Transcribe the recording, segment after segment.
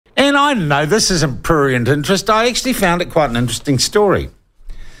And I don't know, this isn't prurient interest. I actually found it quite an interesting story.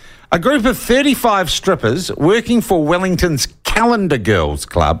 A group of 35 strippers working for Wellington's Calendar Girls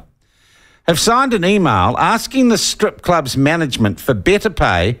Club have signed an email asking the strip club's management for better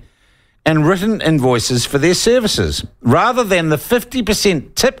pay and written invoices for their services, rather than the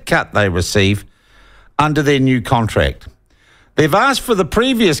 50% tip cut they receive under their new contract. They've asked for the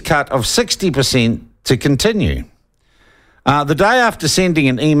previous cut of 60% to continue. The day after sending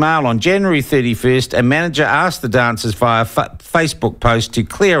an email on January 31st, a manager asked the dancers via Facebook post to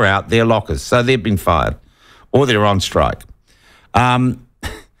clear out their lockers. So they've been fired or they're on strike. And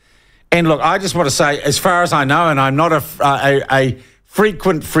look, I just want to say, as far as I know, and I'm not a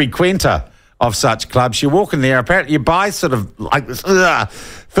frequent frequenter of such clubs, you walk in there, apparently you buy sort of like this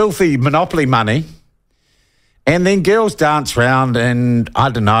filthy Monopoly money, and then girls dance round and,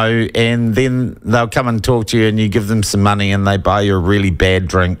 I don't know, and then they'll come and talk to you and you give them some money and they buy you a really bad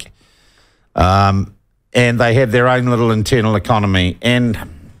drink. And they have their own little internal economy. And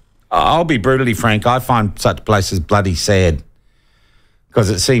I'll be brutally frank, I find such places bloody sad because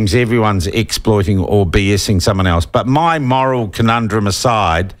it seems everyone's exploiting or BSing someone else. But my moral conundrum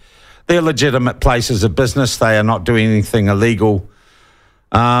aside, they're legitimate places of business. They are not doing anything illegal.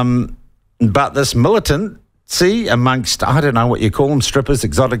 But this militant, amongst, I don't know what you call them, strippers,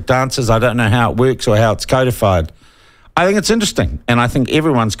 exotic dancers, I don't know how it works or how it's codified. I think it's interesting, and I think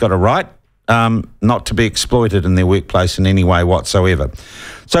everyone's got a right not to be exploited in their workplace in any way whatsoever.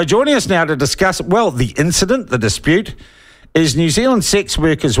 So joining us now to discuss, well, the incident, the dispute, is New Zealand sex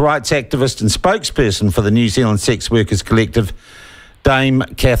workers' rights activist and spokesperson for the New Zealand Sex Workers Collective, Dame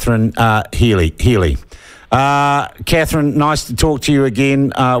Catherine Healy. Catherine, nice to talk to you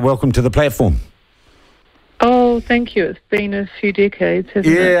again. Welcome to the platform. Oh, thank you. It's been a few decades,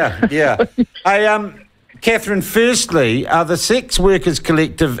 hasn't it? Yeah. Hey, Catherine, firstly, are the Sex Workers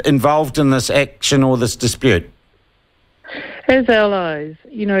Collective involved in this action or this dispute? As allies,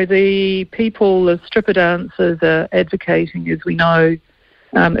 the people, the stripper dancers are advocating, as we know,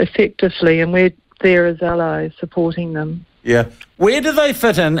 effectively, and we're there as allies supporting them. Yeah. Where do they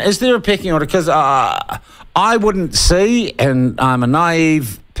fit in? Is there a pecking order? Because I wouldn't see, and I'm a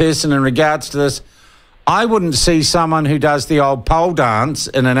naive person in regards to this, I wouldn't see someone who does the old pole dance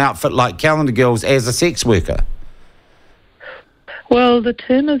in an outfit like Calendar Girls as a sex worker. Well, the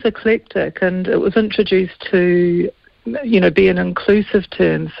term is eclectic, and it was introduced to, be an inclusive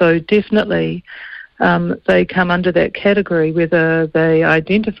term. So definitely they come under that category, whether they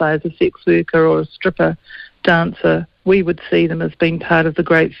identify as a sex worker or a stripper dancer. We would see them as being part of the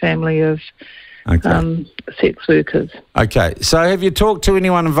great family of sex workers. Okay. So have you talked to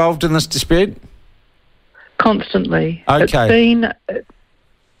anyone involved in this dispute? Constantly. Okay.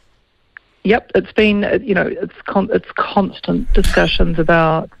 It's been, it's constant discussions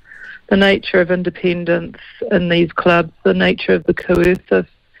about the nature of independence in these clubs, the nature of the coercive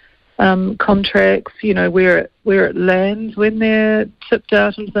contracts, where it lands when they're tipped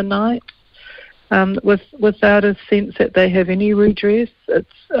out into the night, without a sense that they have any redress.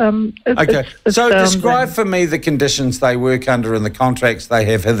 So describe for me the conditions they work under and the contracts they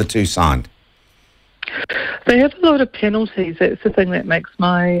have hitherto signed. They have a lot of penalties. That's the thing that makes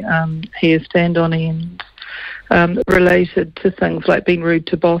my hair stand on end, related to things like being rude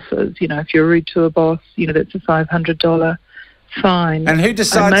to bosses. If you're rude to a boss, that's a $500 fine. And who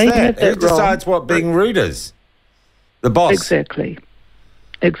decides that? Who decides what being rude is? The boss? Exactly.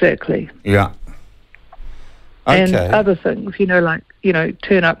 Yeah. Okay. And other things,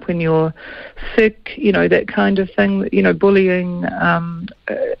 turn up when you're sick, that kind of thing, bullying, and,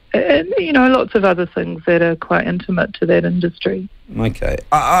 lots of other things that are quite intimate to that industry. Okay.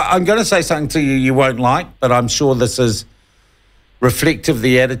 I'm going to say something to you won't like, but I'm sure this is reflective of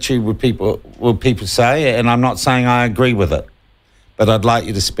the attitude will people say, and I'm not saying I agree with it, but I'd like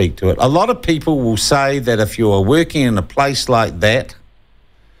you to speak to it. A lot of people will say that if you are working in a place like that,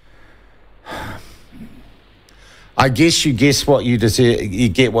 I guess you guess what you deserve. You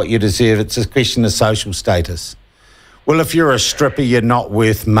get what you deserve. It's a question of social status. Well, if you're a stripper, you're not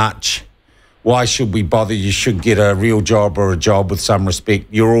worth much. Why should we bother? You should get a real job or a job with some respect.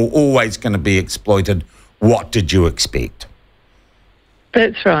 You're always going to be exploited. What did you expect?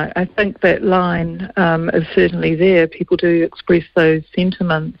 That's right. I think that line is certainly there. People do express those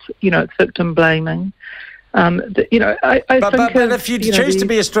sentiments. It's victim blaming. But if you choose to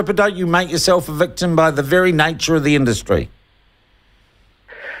be a stripper, don't you make yourself a victim by the very nature of the industry?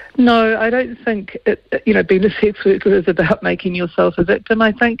 No, I don't think being a sex worker is about making yourself a victim.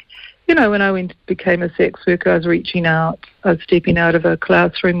 I think, when I became a sex worker, I was reaching out, I was stepping out of a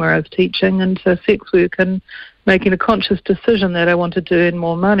classroom where I was teaching into sex work, and making a conscious decision that I wanted to earn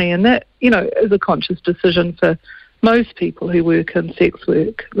more money. And that, is a conscious decision for most people who work in sex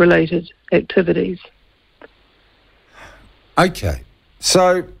work-related activities. Okay.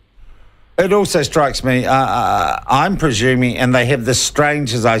 So it also strikes me, I'm presuming, and they have this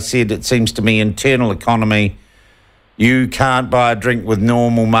strange, as I said, it seems to me, internal economy. You can't buy a drink with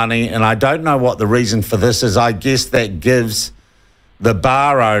normal money, and I don't know what the reason for this is. I guess that gives the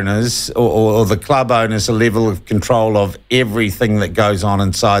bar owners or the club owners a level of control of everything that goes on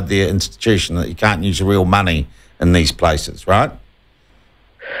inside their institution, that you can't use real money in these places, right?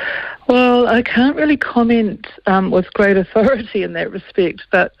 Well, I can't really comment with great authority in that respect,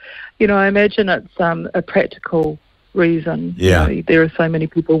 but, I imagine it's a practical reason. Yeah. There are so many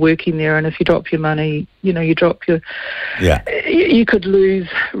people working there, and if you drop your money, you drop your... Yeah. You could lose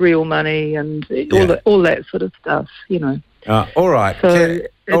real money and all that sort of stuff, All right.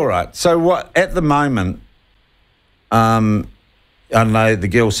 All right. So what at the moment, I know the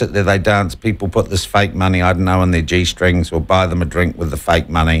girls sit there, they dance, people put this fake money, I don't know, in their G-strings or buy them a drink with the fake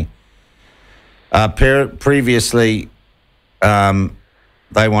money. Previously,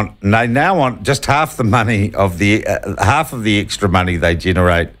 they now want just half the money of half of the extra money they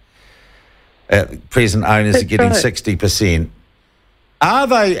generate. Present owners are getting 60%. Are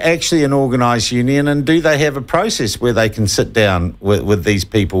they actually an organised union, and do they have a process where they can sit down with these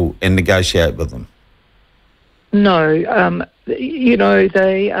people and negotiate with them? No.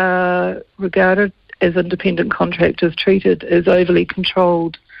 They are regarded as independent contractors, treated as overly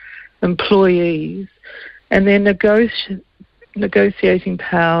controlled employees, and their negotiating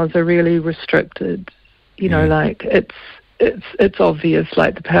powers are really restricted. Like it's obvious,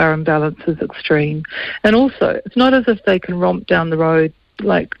 like the power imbalance is extreme. And also, it's not as if they can romp down the road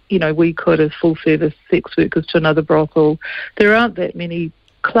like, we could as full-service sex workers to another brothel. There aren't that many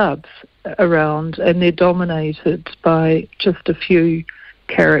clubs around, and they're dominated by just a few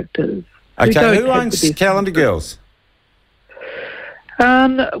characters. Okay, who owns Calendar Girls?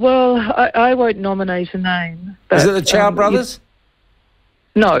 Well, I won't nominate a name. But, is it the Chow Brothers?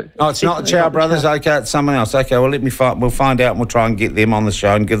 No. Oh, it's not the Chow Brothers? Okay, it's someone else. Okay, well, we'll find out and we'll try and get them on the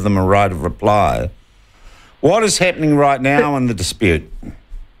show and give them a right of reply. What is happening right now in the dispute?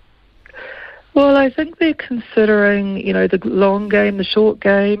 Well, I think they're considering, the long game, the short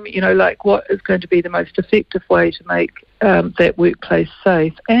game, like what is going to be the most effective way to make that workplace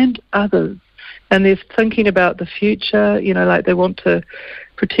safe, and others. And they're thinking about the future, like they want to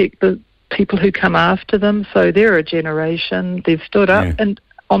protect the people who come after them. So they're a generation. They've stood up. Yeah. And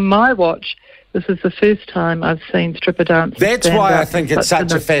on my watch, this is the first time I've seen stripper dancers. That's why I think it's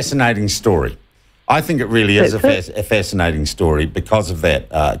such a fascinating story. I think it really is a fascinating story because of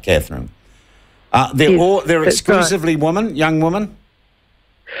that, Catherine. They're exclusively women, young women?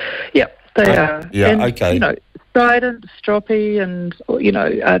 Yep, they are. Yeah, and, okay. Strident, stroppy, and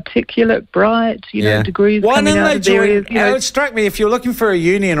articulate, bright. Degrees coming out of areas. It struck me, if you're looking for a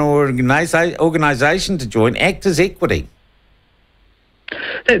union or organisation to join, Actors Equity.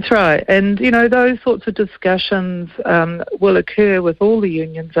 That's right, and those sorts of discussions will occur with all the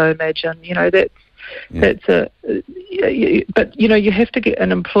unions, I imagine. But you have to get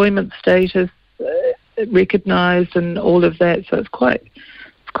an employment status recognised and all of that. So it's quite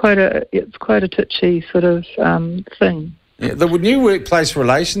a touchy sort of thing. Yeah, the new Workplace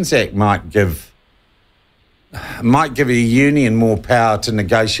Relations Act might give a union more power to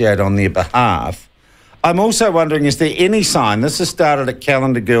negotiate on their behalf. I'm also wondering, is there any sign, this has started at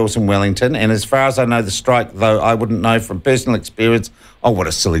Calendar Girls in Wellington, and as far as I know, the strike, though I wouldn't know from personal experience, what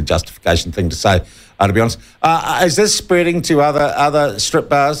a silly justification thing to say, to be honest. Is this spreading to other strip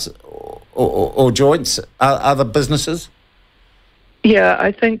bars or joints, other businesses? Yeah,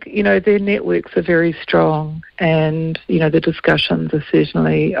 I think, their networks are very strong, and, the discussions are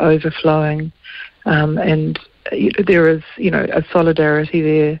certainly overflowing, and there is, a solidarity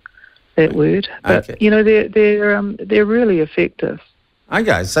there, that word. But, okay. They're really effective.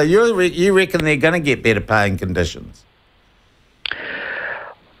 Okay, so you reckon they're going to get better paying conditions?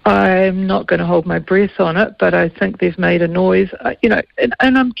 I'm not going to hold my breath on it, but I think they've made a noise,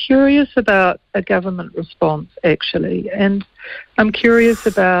 and I'm curious about a government response, actually, and I'm curious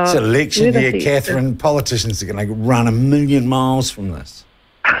about... It's election year, Catherine. Politicians are going to run a million miles from this.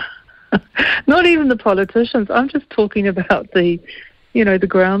 Not even the politicians. I'm just talking about the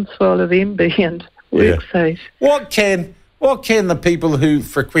groundswell of envy and WorkSafe. What can the people who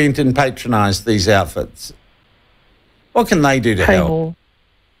frequent and patronise these outfits, what can they do to help? More.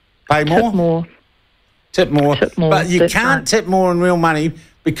 Pay more? Tip more. But you can't tip more in real money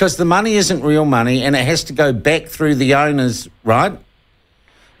because the money isn't real money and it has to go back through the owners, right?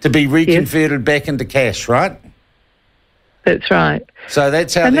 To be reconverted back into cash, right? That's right. So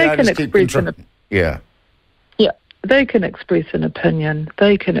that's how And the they can owners keep express control. Yeah. Yeah, they can express an opinion.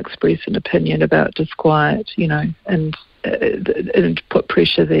 They can express an opinion about disquiet, and put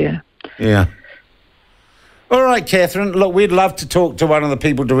pressure there. Yeah. All right, Catherine. Look, we'd love to talk to one of the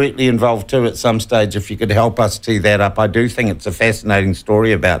people directly involved too at some stage if you could help us tee that up. I do think it's a fascinating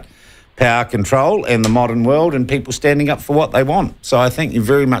story about power control and the modern world and people standing up for what they want. So I thank you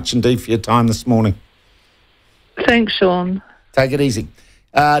very much indeed for your time this morning. Thanks, Sean. Take it easy.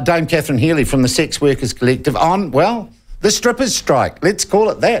 Dame Catherine Healy from the Sex Workers Collective on, the strippers' strike. Let's call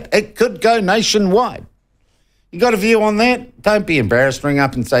it that. It could go nationwide. You got a view on that? Don't be embarrassed. Ring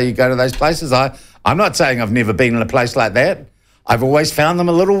up and say you go to those places. I'm not saying I've never been in a place like that. I've always found them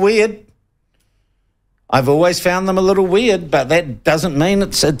a little weird. But that doesn't mean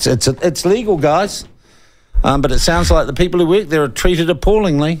it's legal, guys. But it sounds like the people who work there are treated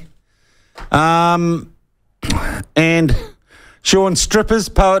appallingly. And Sean, strippers,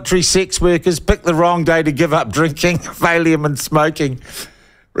 poetry, sex workers, pick the wrong day to give up drinking, Valium and smoking.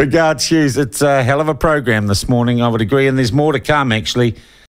 Regards, Hughes. It's a hell of a program this morning, I would agree, and there's more to come, actually.